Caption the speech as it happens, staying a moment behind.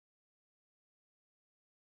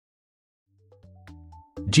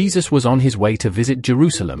Jesus was on his way to visit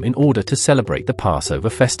Jerusalem in order to celebrate the Passover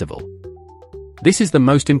festival. This is the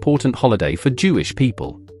most important holiday for Jewish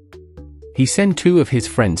people. He sent 2 of his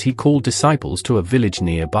friends he called disciples to a village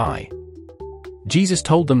nearby. Jesus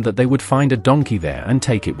told them that they would find a donkey there and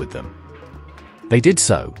take it with them. They did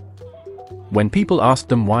so. When people asked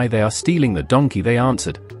them why they are stealing the donkey, they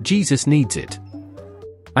answered, "Jesus needs it."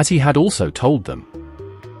 As he had also told them.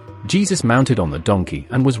 Jesus mounted on the donkey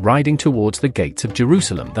and was riding towards the gates of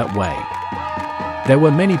Jerusalem that way. There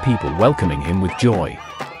were many people welcoming him with joy.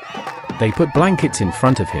 They put blankets in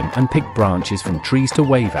front of him and picked branches from trees to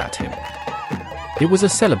wave at him. It was a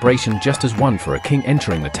celebration just as one for a king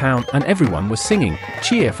entering the town, and everyone was singing,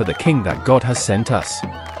 "Cheer for the king that God has sent us."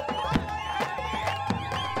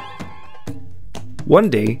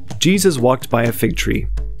 One day, Jesus walked by a fig tree.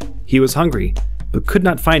 He was hungry, but could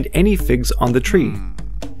not find any figs on the tree.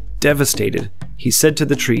 Devastated, he said to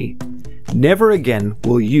the tree, "Never again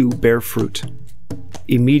will you bear fruit."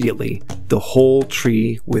 Immediately, the whole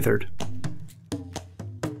tree withered.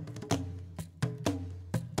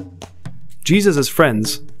 Jesus'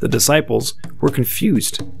 friends, the disciples, were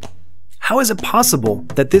confused. How is it possible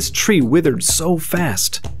that this tree withered so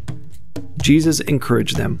fast? Jesus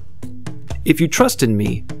encouraged them. If you trust in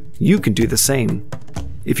me, you can do the same.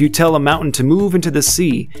 If you tell a mountain to move into the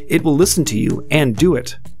sea, it will listen to you and do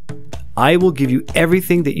it. I will give you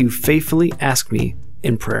everything that you faithfully ask me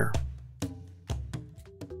in prayer.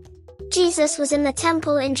 Jesus was in the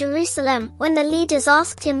temple in Jerusalem when the leaders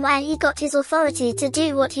asked him where he got his authority to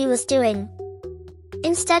do what he was doing.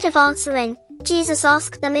 Instead of answering, Jesus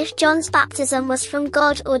asked them if John's baptism was from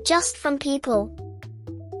God or just from people.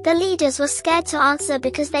 The leaders were scared to answer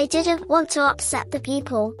because they didn't want to upset the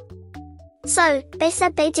people. So, they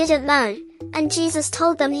said they didn't know, and Jesus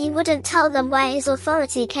told them he wouldn't tell them where his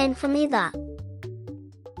authority came from either.